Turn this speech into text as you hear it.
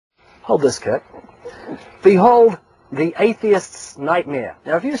Hold this, Kirk. Behold the atheist's nightmare.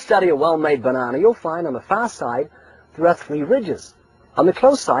 Now, if you study a well-made banana, you'll find on the far side there are 3 ridges. On the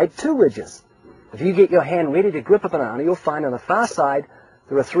close side, 2 ridges. If you get your hand ready to grip a banana, you'll find on the far side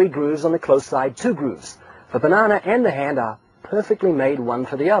there are 3 grooves, on the close side 2 grooves. The banana and the hand are perfectly made one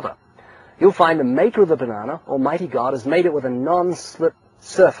for the other. You'll find the maker of the banana, Almighty God, has made it with a non-slip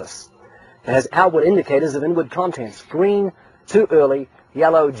surface. It has outward indicators of inward contents: green, too early;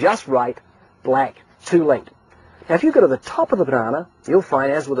 yellow, just right; black, too late. Now, if you go to the top of the banana, you'll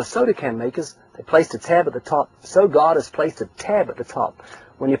find, as with the soda can makers, they placed a tab at the top. So God has placed a tab at the top.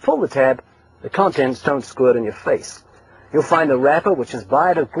 When you pull the tab, the contents don't squirt in your face. You'll find the wrapper, which is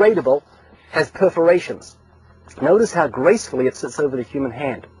biodegradable, has perforations. Notice how gracefully it sits over the human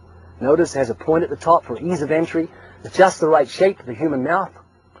hand. Notice it has a point at the top for ease of entry. It's just the right shape for the human mouth.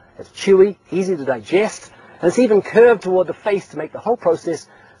 It's chewy, easy to digest, and it's even curved toward the face to make the whole process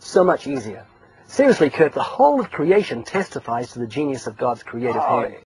so much easier. Seriously, Kirk, the whole of creation testifies to the genius of God's creative hand.